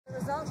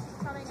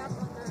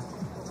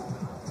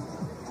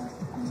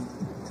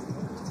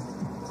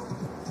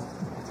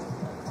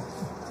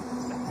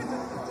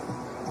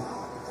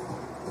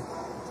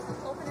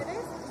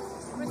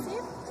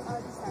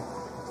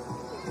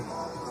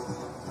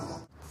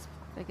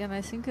Again,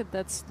 I think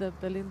that's the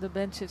Belinda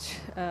Bencic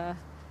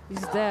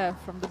is there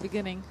from the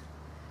beginning.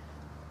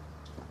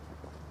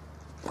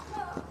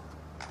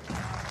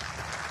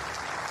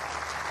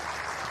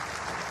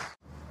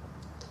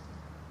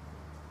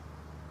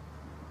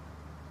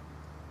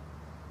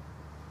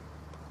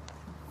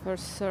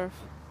 First serve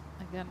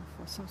again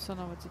for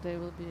Samsonova today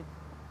will be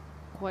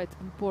quite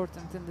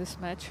important in this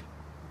match.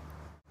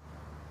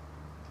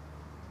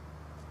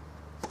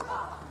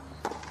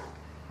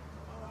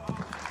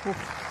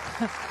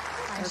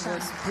 That was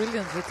a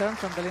brilliant return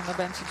from Belinda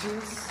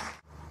Bencic.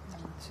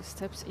 She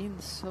steps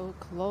in so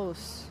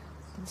close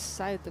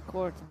inside the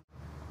court.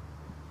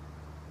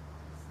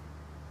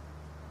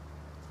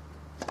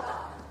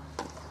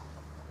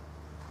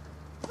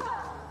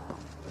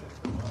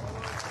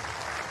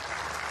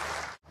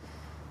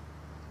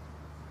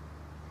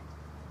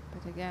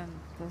 But again,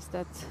 does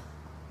that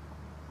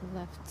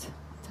left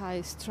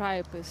thigh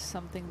stripe is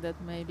something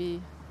that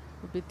maybe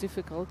would be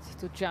difficult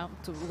to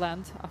jump to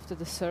land after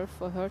the serve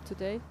for her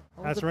today.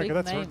 That's right.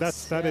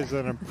 That is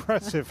an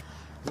impressive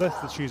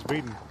list that she's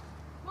beaten.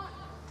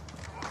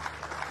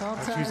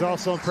 And she's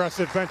also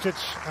impressive. Bencic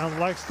and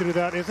likes to do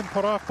that. Isn't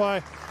put off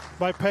by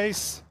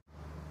pace.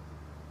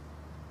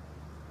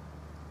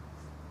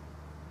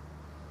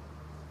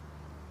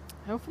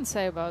 I often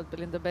say about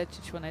Belinda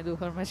Bencic when I do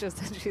her matches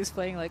that she's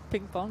playing like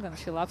ping pong, and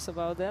she laughs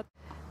about that.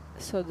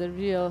 So the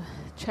real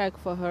check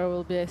for her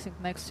will be, I think,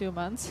 next few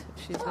months.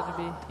 If she's going to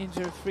be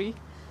injury-free.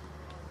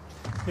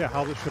 Yeah,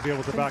 Halder should be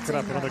able to back it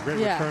up. Another great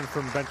return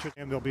from Bencic,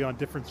 and they'll be on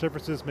different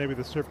surfaces. Maybe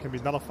the serve can be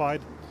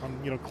nullified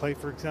on, clay,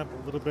 for example,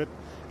 a little bit,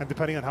 and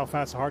depending on how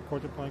fast the hard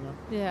court they're playing on.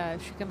 Yeah,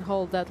 if she can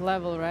hold that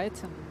level,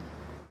 right? And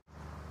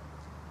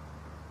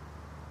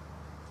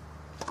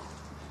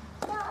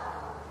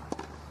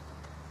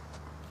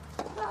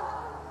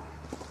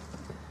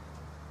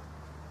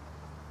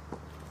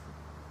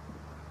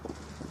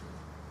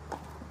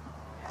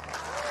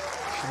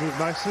she moved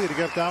nicely to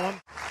get that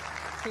one.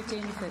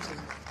 15-30.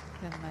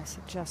 a nice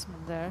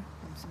adjustment there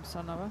from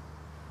Samsonova.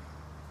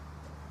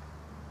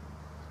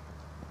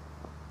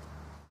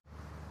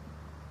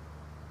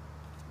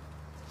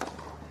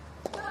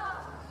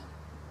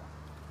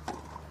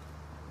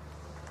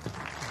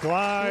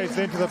 Glides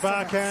into the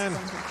backhand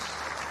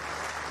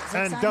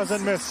and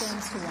doesn't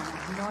miss.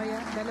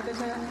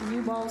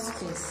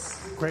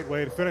 Great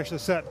way to finish the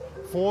set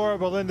for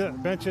Belinda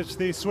Bencic,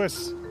 the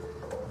Swiss.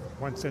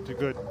 1 set to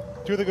good.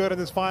 To the good in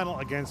this final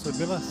against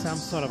Liudmila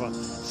Samsonova.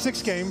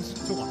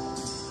 6-1.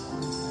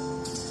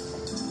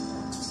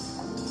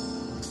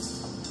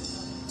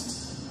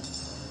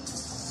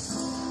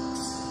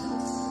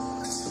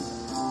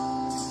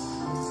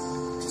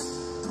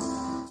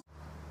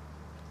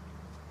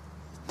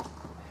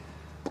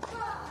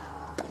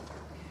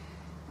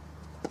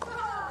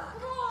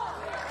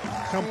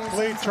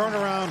 Complete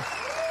turnaround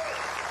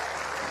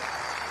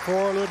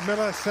for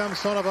Liudmila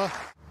Samsonova.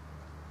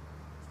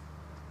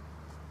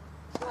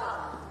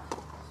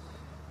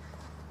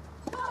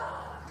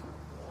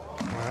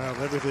 Well,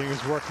 everything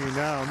is working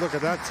now. Look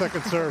at that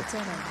second serve.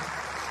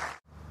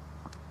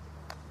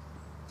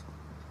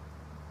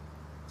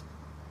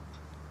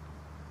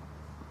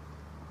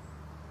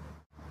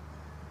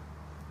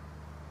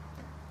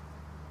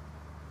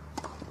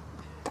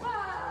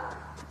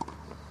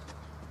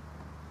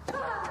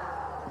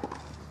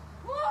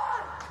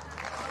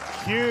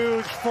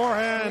 Huge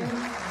forehand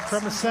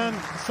from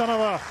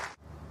Samsonova.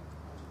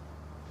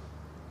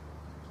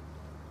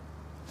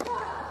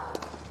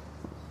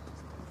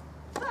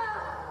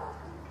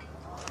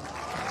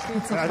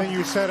 I think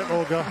you said it,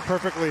 Olga,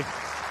 perfectly.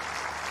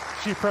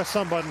 She pressed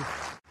some button.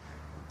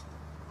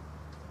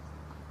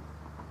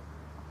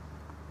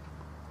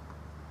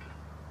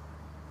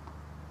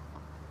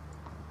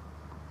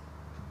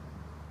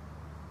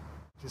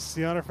 Just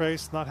see on her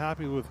face, not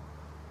happy with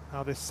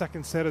how this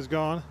second set has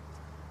gone.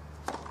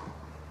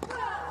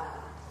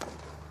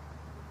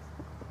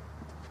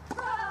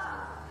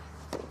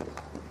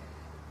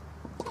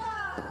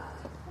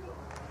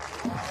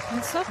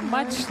 It's not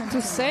much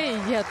to say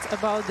yet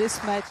about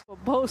this match for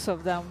both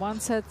of them. 1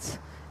 set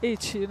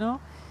each, Look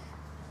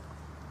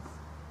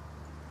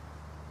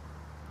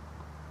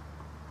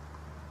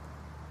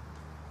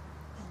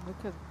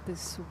at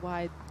this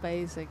wide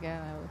base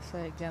again, I would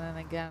say, again and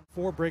again.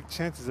 4 break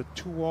chances at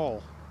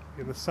 2-all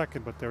in the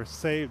second, but they were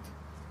saved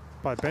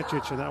by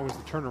Bencic, and that was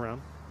the turnaround.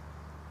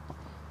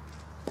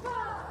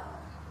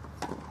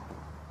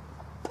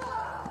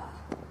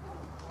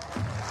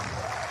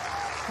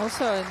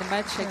 Also in the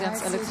match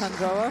against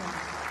Alexandrova.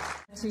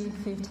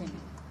 15.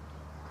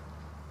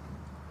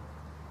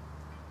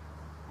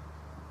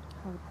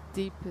 How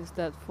deep is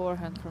that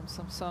forehand from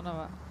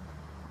Samsonova?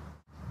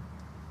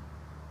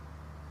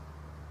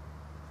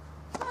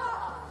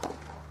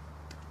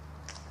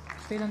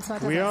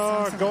 We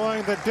are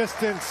going the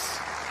distance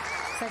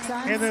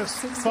in this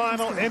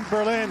final in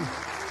Berlin.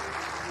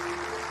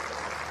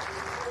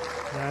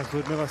 As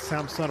Liudmila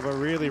Samsonova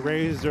really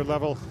raised her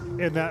level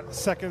in that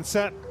second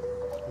set.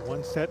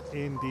 One set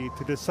indeed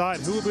to decide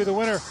who will be the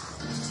winner.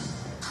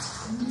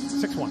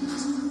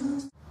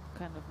 6-1.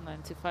 Kind of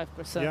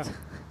 95%. Yeah.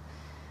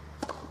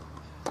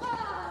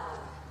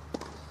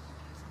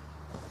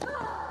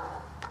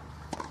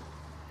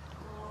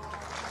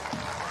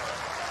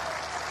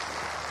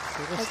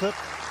 Little slip.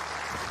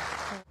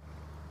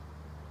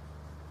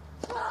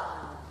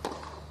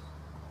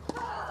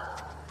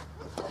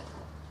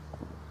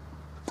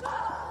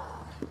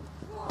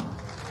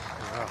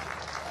 Wow.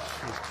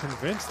 She's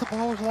convinced the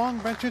ball was long,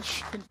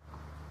 Bencic.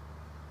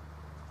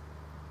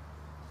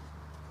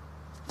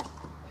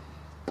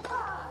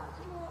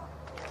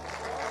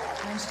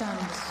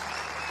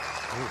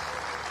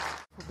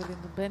 For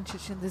Belinda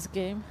Bencic in this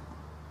game.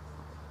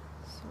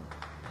 So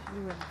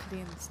pure and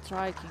clean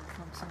striking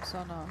from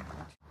Samsonova.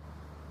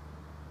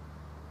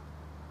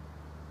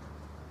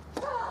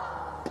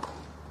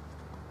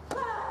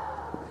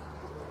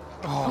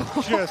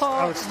 Oh, just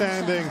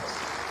outstanding.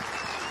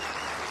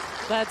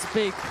 That's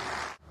big.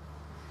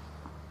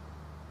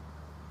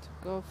 To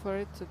go for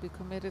it, to be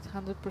committed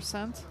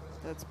 100%,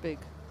 that's big.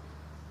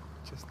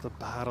 Just the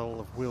battle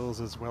of wills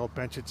as well.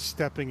 Bencic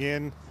stepping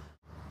in.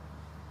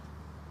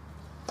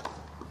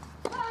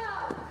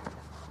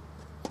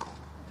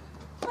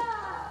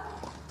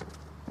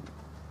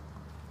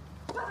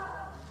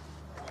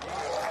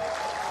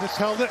 Just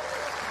held it.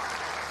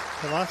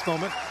 The last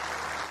moment.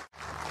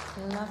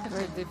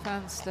 Great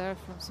defense there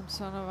from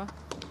Samsonova.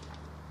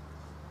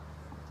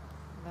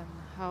 Then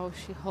how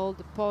she hold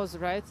the pose,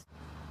 right?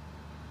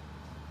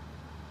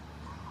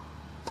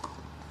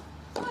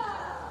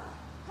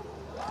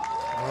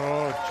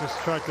 Oh, just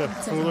tried to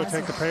fool her,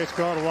 take the pace,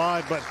 go out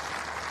wide, but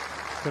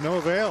to no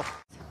avail.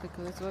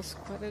 Because it was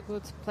quite a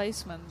good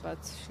placement, but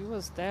she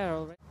was there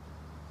already.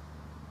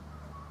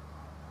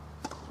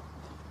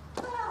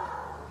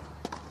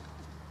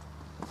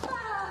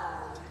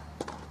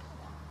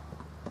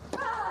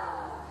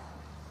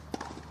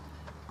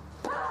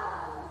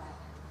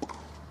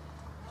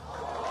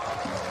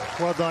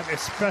 Well done,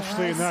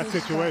 especially in that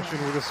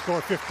situation with a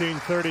score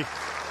 15-30.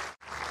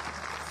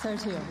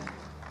 30.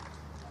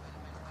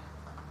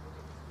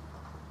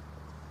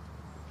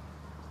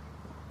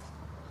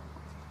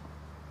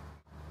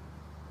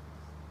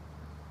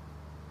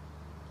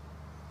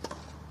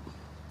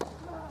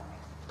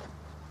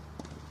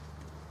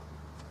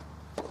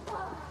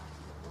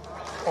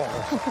 Oh,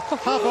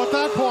 how about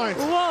that point?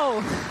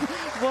 Whoa!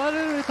 What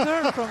a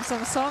return from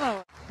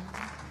Samsonova.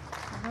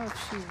 I don't know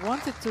if she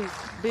wanted to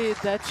be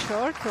that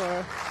short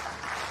or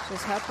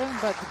just happened,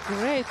 but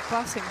great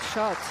passing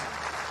shot.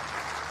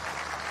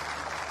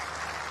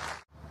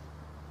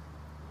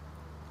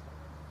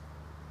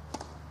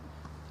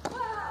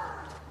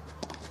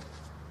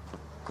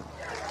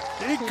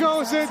 He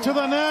goes into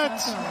the net.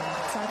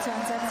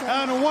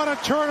 And what a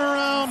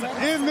turnaround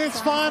in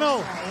this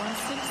final.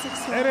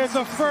 It is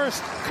the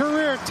first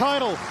career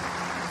title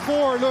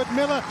for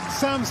Liudmila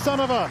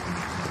Samsonova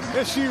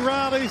as she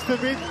rallies to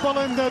beat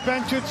Belinda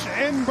Bencic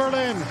in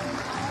Berlin.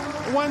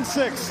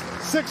 1-6,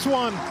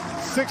 6-1,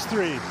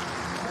 6-3.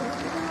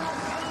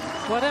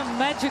 What a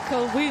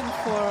magical win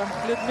for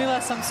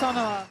Liudmila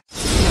Samsonova.